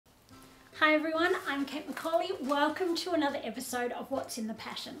Hi everyone, I'm Kate McCauley. Welcome to another episode of What's in the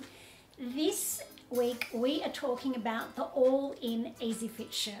Pattern. This week we are talking about the all-in easy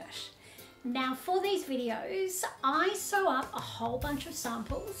fit shirt. Now for these videos, I sew up a whole bunch of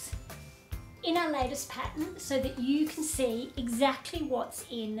samples in our latest pattern so that you can see exactly what's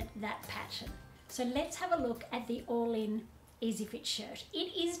in that pattern. So let's have a look at the all-in easy fit shirt.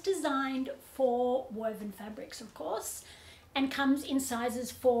 It is designed for woven fabrics, of course, and comes in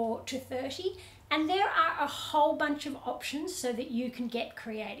sizes 4 to 30, and there are a whole bunch of options so that you can get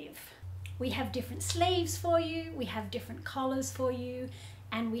creative. We have different sleeves for you, we have different collars for you,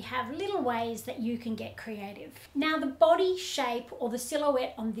 and we have little ways that you can get creative. Now the body shape or the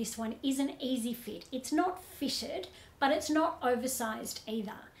silhouette on this one is an easy fit. It's not fitted, but it's not oversized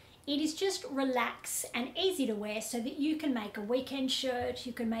either. It is just relaxed and easy to wear so that you can make a weekend shirt,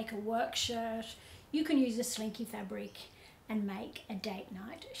 you can make a work shirt, you can use a slinky fabric and make a date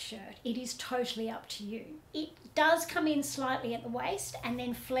night shirt. It is totally up to you. It does come in slightly at the waist and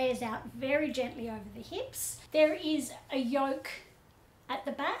then flares out very gently over the hips. There is a yoke at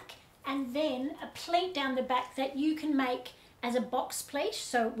the back and then a pleat down the back that you can make as a box pleat,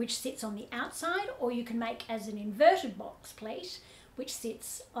 so which sits on the outside, or you can make as an inverted box pleat which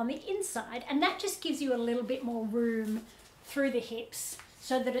sits on the inside, and that just gives you a little bit more room through the hips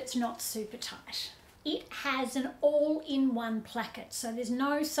so that it's not super tight. It has an all-in-one placket, so there's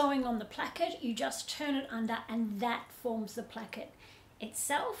no sewing on the placket, you just turn it under and that forms the placket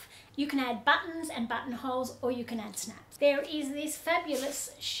itself. You can add buttons and buttonholes, or you can add snaps. There is this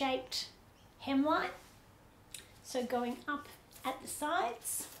fabulous shaped hemline, so going up at the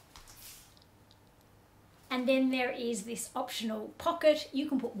sides. And then there is this optional pocket. You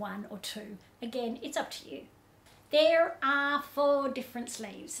can put 1 or 2. Again, it's up to you. There are 4 different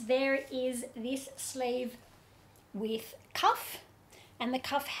sleeves. There is this sleeve with cuff, and the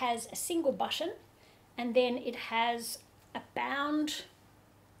cuff has a single button, and then it has a bound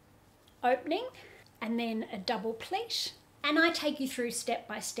opening, and then a double pleat. And I take you through step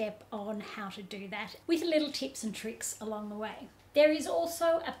by step on how to do that with little tips and tricks along the way. There is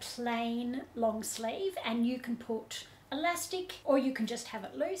also a plain long sleeve, and you can put elastic or you can just have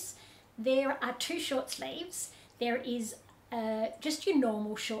it loose. There are 2 short sleeves. There is just your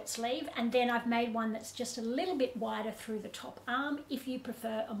normal short sleeve, and then I've made one that's just a little bit wider through the top arm if you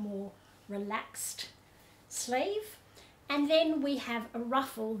prefer a more relaxed sleeve. And then we have a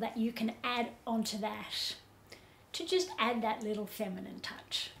ruffle that you can add onto that to just add that little feminine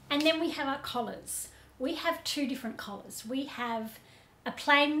touch. And then we have our collars. We have 2 different collars. We have a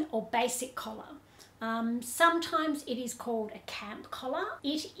plain or basic collar. Sometimes it is called a camp collar.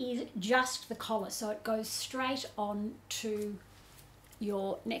 It is just the collar, so it goes straight on to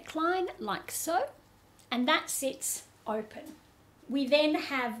your neckline like so, and that sits open. We then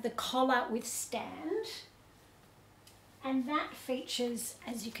have the collar with stand, and that features,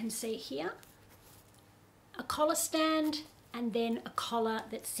 as you can see here, a collar stand and then a collar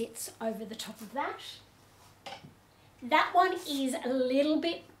that sits over the top of that. That one is a little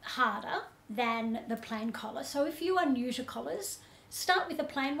bit harder than the plain collar. So if you are new to collars, start with a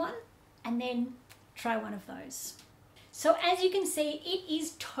plain one and then try one of those. So as you can see, it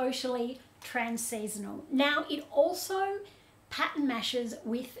is totally trans-seasonal. Now it also pattern matches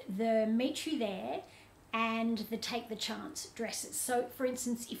with the Meet You There and the Take the Chance dresses. So for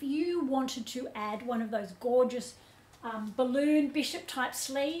instance, if you wanted to add one of those gorgeous balloon bishop type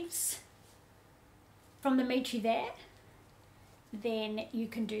sleeves from the Meet You There, then you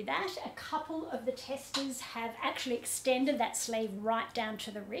can do that. A couple of the testers have actually extended that sleeve right down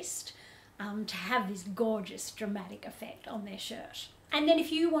to the wrist to have this gorgeous dramatic effect on their shirt. And then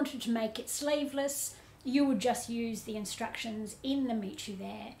if you wanted to make it sleeveless, you would just use the instructions in the Meet You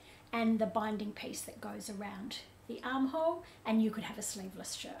There and the binding piece that goes around the armhole, and you could have a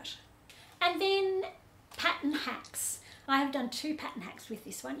sleeveless shirt. And then pattern hacks. I have done 2 pattern hacks with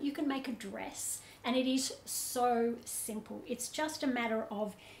this one. You can make a dress, and it is so simple. It's just a matter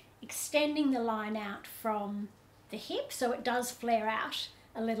of extending the line out from the hip so it does flare out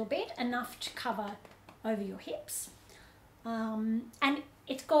a little bit, enough to cover over your hips. And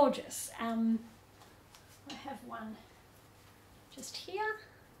it's gorgeous. I have one just here.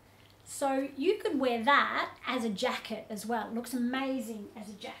 So you could wear that as a jacket as well. It looks amazing as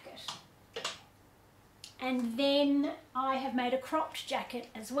a jacket. And then I have made a cropped jacket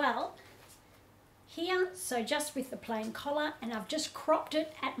as well here, so just with the plain collar, and I've just cropped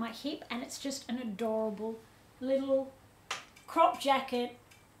it at my hip, and it's just an adorable little crop jacket.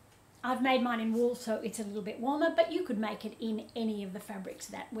 I've made mine in wool, so it's a little bit warmer, but you could make it in any of the fabrics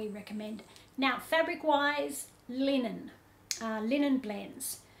that we recommend. Now fabric wise, linen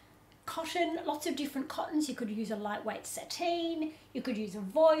blends. Cotton, lots of different cottons. You could use a lightweight sateen, you could use a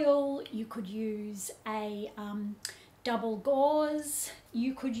voile, you could use a double gauze,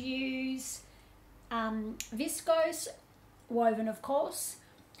 you could use viscose, woven of course.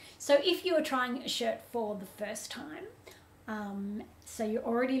 So if you are trying a shirt for the first time, so you're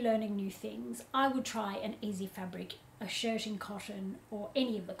already learning new things, I would try an easy fabric, a shirt in cotton or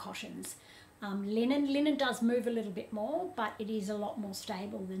any of the cottons. Linen does move a little bit more, but it is a lot more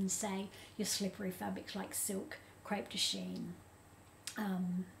stable than, say, your slippery fabrics like silk, crepe de chine,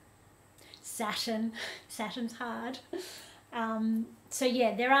 satin. Satin's hard. So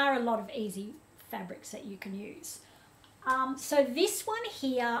yeah, there are a lot of easy fabrics that you can use. So this one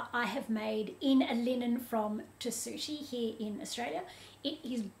here I have made in a linen from Tessuti here in Australia. It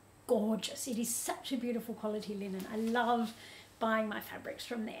is gorgeous. It is such a beautiful quality linen. I love buying my fabrics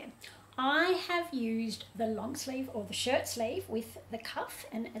from there. I have used the long sleeve or the shirt sleeve with the cuff,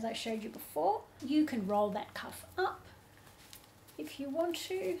 and as I showed you before, you can roll that cuff up if you want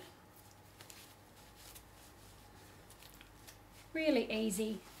to. Really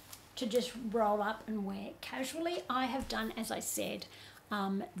easy to just roll up and wear casually. I have done, as I said,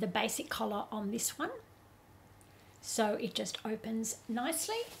 the basic collar on this one, so it just opens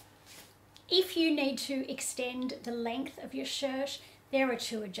nicely. If you need to extend the length of your shirt, there are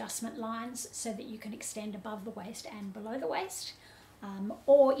 2 adjustment lines so that you can extend above the waist and below the waist.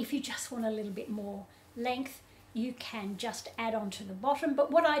 Or if you just want a little bit more length, you can just add on to the bottom.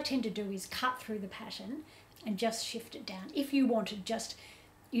 But what I tend to do is cut through the pattern and just shift it down if you wanted just,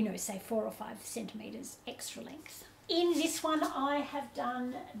 you know, say 4 or 5 centimeters extra length. In this one I have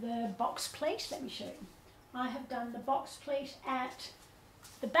done the box pleat. Let me show you. I have done the box pleat at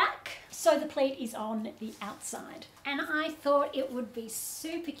the back, so the pleat is on the outside, and I thought it would be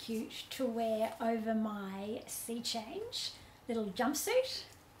super cute to wear over my sea change little jumpsuit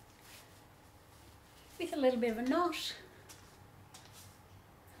with a little bit of a knot.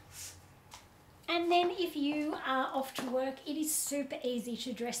 And then if you are off to work, it is super easy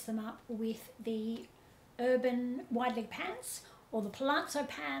to dress them up with the urban wide leg pants or the palazzo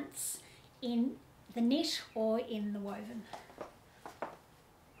pants in the knit or in the woven.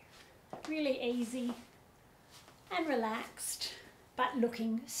 Really easy and relaxed, but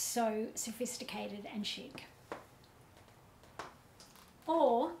looking so sophisticated and chic.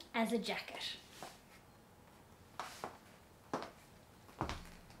 Or as a jacket.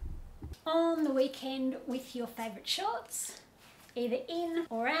 On the weekend with your favourite shorts, either in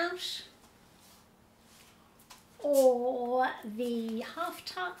or out, or the half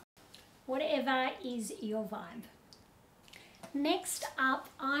tuck, whatever is your vibe. Next up,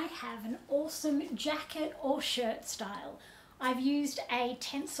 I have an awesome jacket or shirt style. I've used a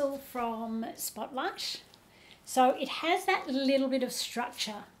tencel from Spotlight, so it has that little bit of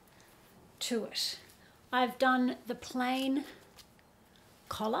structure to it. I've done the plain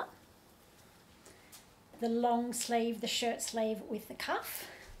collar, the long sleeve, the shirt sleeve with the cuff,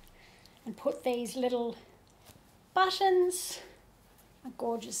 and put these little buttons, a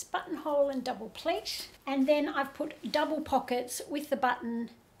gorgeous buttonhole and double pleat, and then I've put double pockets with the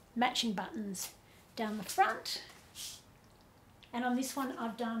matching buttons down the front. And on this one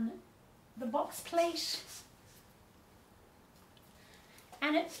I've done the box pleat,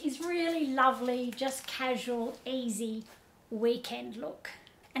 and it is really lovely, just casual, easy weekend look.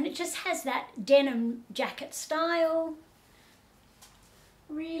 And it just has that denim jacket style,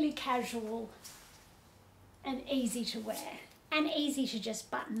 really casual and easy to wear, and easy to just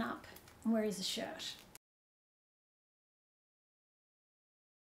button up and wear as a shirt.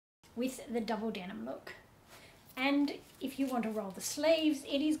 With the double denim look. And if you want to roll the sleeves,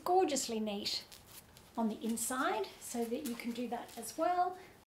 it is gorgeously neat on the inside, so that you can do that as well.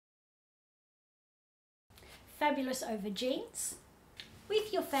 Fabulous over jeans,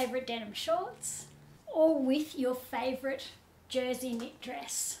 with your favourite denim shorts, or with your favourite jersey knit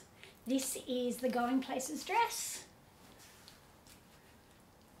dress. This is the Going Places dress.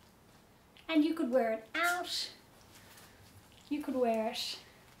 And you could wear it out, you could wear it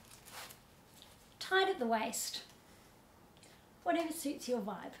tight at the waist, whatever suits your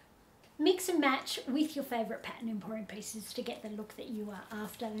vibe. Mix and match with your favourite Pattern Emporium pieces to get the look that you are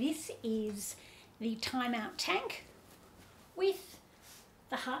after. This is the Time Out tank with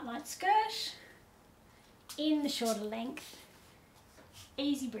the Heartlight skirt in the shorter length,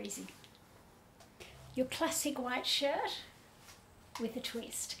 easy breezy. Your classic white shirt with a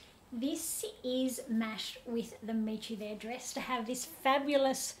twist. This is matched with the Meet You There dress to have this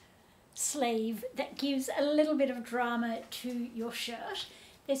fabulous sleeve that gives a little bit of drama to your shirt.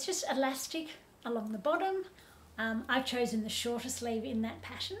 There's just elastic along the bottom. I've chosen the shorter sleeve in that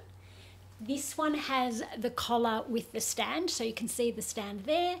pattern. This one has the collar with the stand, so you can see the stand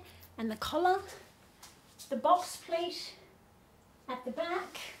there and the collar. The box pleat at the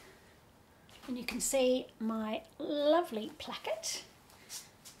back, and you can see my lovely placket.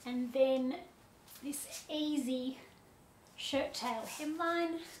 And then this easy shirt tail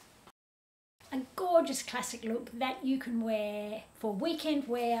hemline. A gorgeous classic look that you can wear for weekend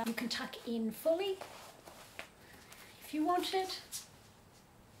wear. You can tuck in fully if you wanted,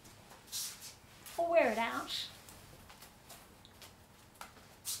 or wear it out.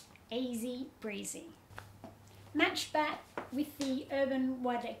 Easy breezy. Matched back with the urban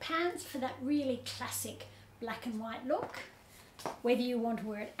wide leg pants for that really classic black and white look. Whether you want to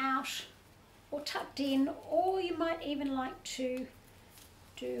wear it out or tucked in, or you might even like to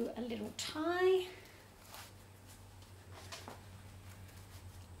do a little tie.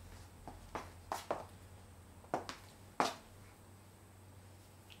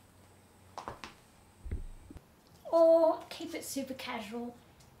 Or keep it super casual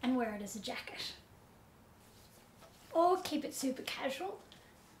and wear it as a jacket. Or keep it super casual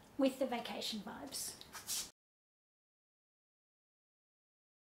with the vacation vibes.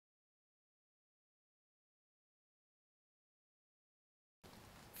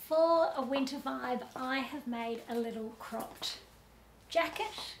 For a winter vibe, I have made a little cropped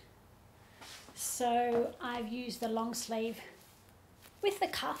jacket. So I've used the long sleeve with the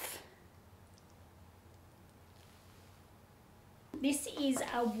cuff. This is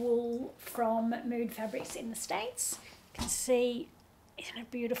a wool from Mood Fabrics in the States. You can see, isn't it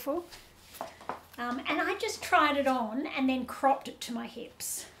beautiful? And I just tried it on and then cropped it to my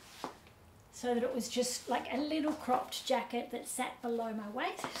hips, so that it was just like a little cropped jacket that sat below my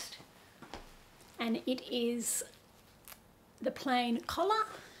waist. And it is the plain collar,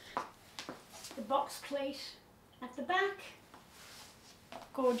 the box pleat at the back.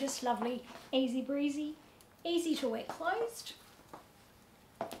 Gorgeous, lovely, easy breezy, easy to wear closed.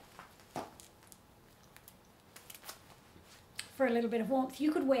 For a little bit of warmth,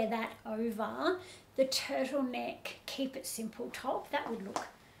 you could wear that over the turtleneck keep it simple top. That would look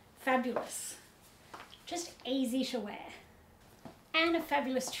fabulous. Just easy to wear. And a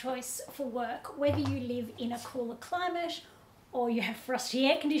fabulous choice for work, whether you live in a cooler climate or you have frosty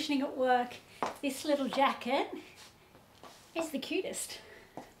air conditioning at work. This little jacket is the cutest.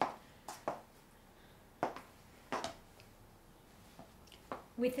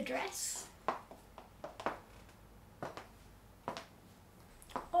 With a dress,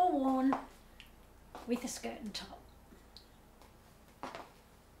 or worn with a skirt and top.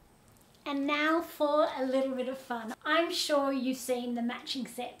 And now for a little bit of fun. I'm sure you've seen the matching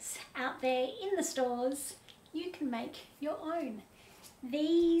sets out there in the stores. You can make your own.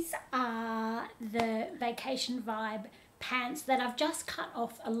 These are the vacation vibe pants that I've just cut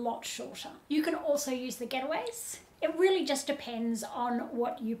off a lot shorter. You can also use the getaways. It really just depends on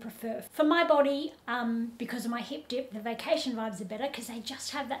what you prefer. For my body, because of my hip dip, the vacation vibes are better because they just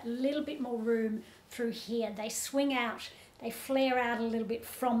have that little bit more room through here. They swing out, they flare out a little bit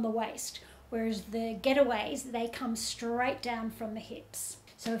from the waist, whereas the getaways, they come straight down from the hips.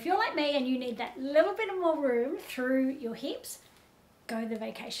 So if you're like me and you need that little bit of more room through your hips, go the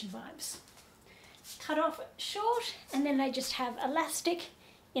vacation vibes. Cut off short, and then they just have elastic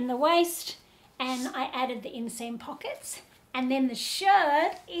in the waist, and I added the inseam pockets. And then the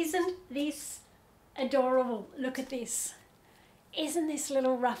shirt, isn't this adorable? Look at this. Isn't this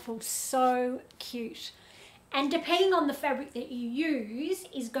little ruffle so cute? And depending on the fabric that you use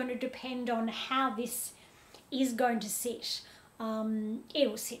is going to depend on how this is going to sit. It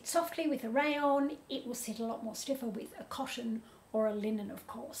will sit softly with a rayon. It will sit a lot more stiffer with a cotton or a linen, of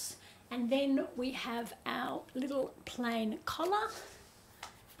course. And then we have our little plain collar,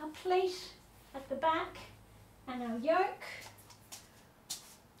 our pleat at the back, and our yoke.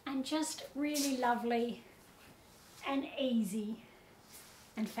 And just really lovely and easy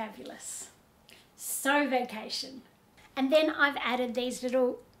and fabulous. So vacation. And then I've added these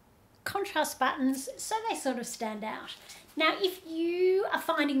little contrast buttons so they sort of stand out. Now, if you are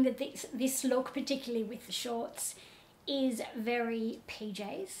finding that this look, particularly with the shorts, is very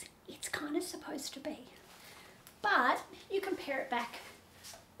PJs, it's kind of supposed to be. But you can pair it back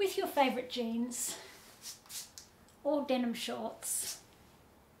with your favourite jeans or denim shorts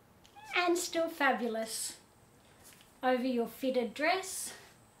and still fabulous over your fitted dress.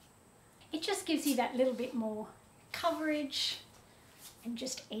 It just gives you that little bit more coverage and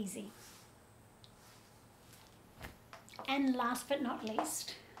just easy. And last but not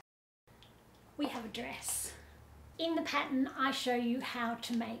least, we have a dress. In the pattern, I show you how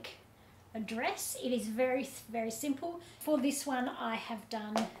to make a dress. It is very, very simple. For this one, I have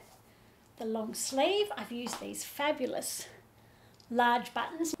done the long sleeve, I've used these fabulous large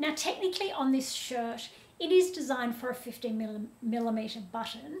buttons. Now technically on this shirt, it is designed for a 15mm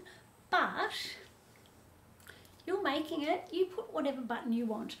button, but you're making it, you put whatever button you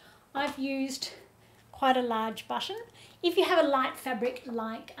want. I've used quite a large button. If you have a light fabric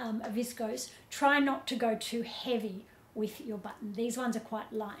like a viscose, try not to go too heavy with your button. These ones are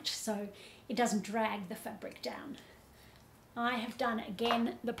quite light, so it doesn't drag the fabric down. I have done,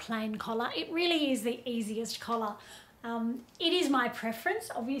 again, the plain collar. It really is the easiest collar. It is my preference.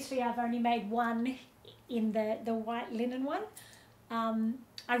 Obviously, I've only made one in the white linen one.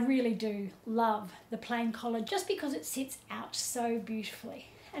 I really do love the plain collar just because it sits out so beautifully.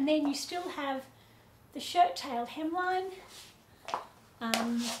 And then you still have the shirt tail hemline,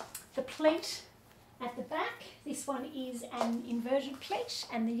 the pleat at the back. This one is an inverted pleat,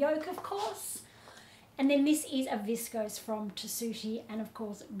 and the yoke, of course. And then this is a viscose from Tessuti, and of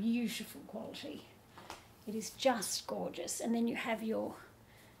course beautiful quality. It is just gorgeous. And then you have your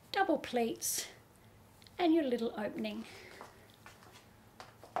double pleats and your little opening.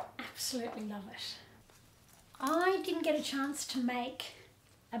 Absolutely love it. I didn't get a chance to make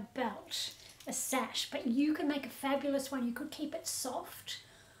a belt, a sash, but you can make a fabulous one. You could keep it soft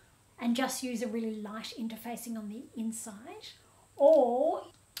and just use a really light interfacing on the inside, or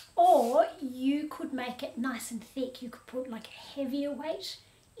you could make it nice and thick. You could put like a heavier weight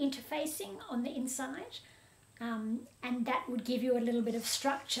interfacing on the inside, and that would give you a little bit of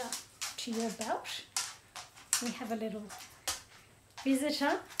structure to your belt. We have a little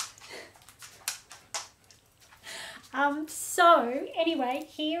visitor. So anyway,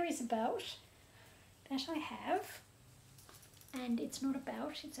 here is a belt that I have, and it's not a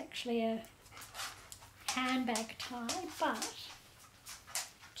belt, it's actually a handbag tie, but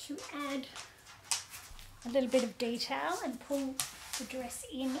to add a little bit of detail and pull the dress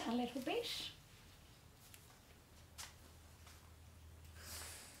in a little bit,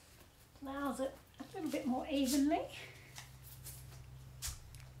 allows it a little bit more evenly.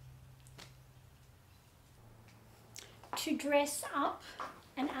 To dress up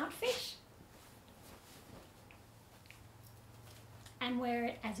an outfit and wear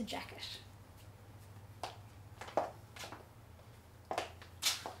it as a jacket.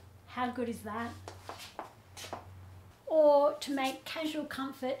 How good is that? Or to make casual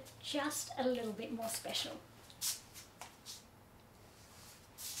comfort just a little bit more special.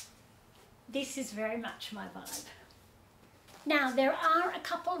 This is very much my vibe. Now, there are a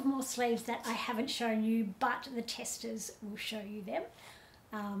couple of more sleeves that I haven't shown you, but the testers will show you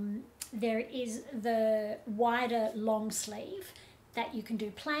them. There is the wider long sleeve that you can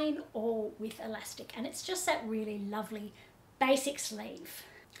do plain or with elastic, and it's just that really lovely basic sleeve.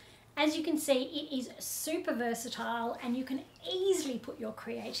 As you can see, it is super versatile and you can easily put your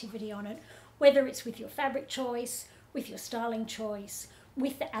creativity on it, whether it's with your fabric choice, with your styling choice,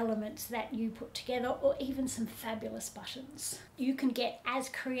 with the elements that you put together, or even some fabulous buttons. You can get as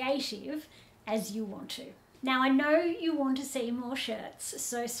creative as you want to. Now, I know you want to see more shirts,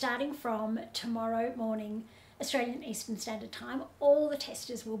 so starting from tomorrow morning, Australian Eastern Standard Time, all the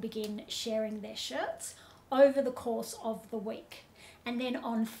testers will begin sharing their shirts over the course of the week. And then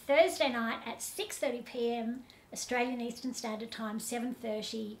on Thursday night at 6:30 p.m, Australian Eastern Standard Time,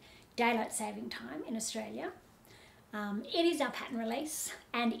 7:30 Daylight Saving Time in Australia, it is our pattern release,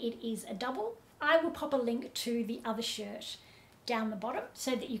 and it is a double. I will pop a link to the other shirt down the bottom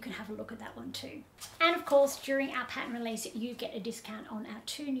so that you can have a look at that one too. And of course, during our pattern release, you get a discount on our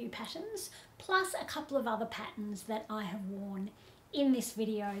 2 new patterns, plus a couple of other patterns that I have worn in this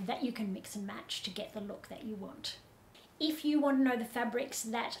video that you can mix and match to get the look that you want. If you want to know the fabrics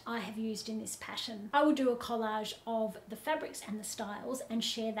that I have used in this pattern, I will do a collage of the fabrics and the styles and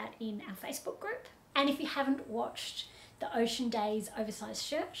share that in our Facebook group. And if you haven't watched the Ocean Days oversized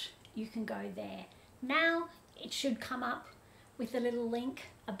shirt, you can go there now. It should come up with a little link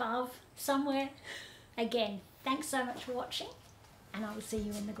above somewhere. Again, thanks so much for watching, and I will see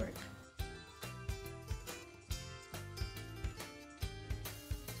you in the group.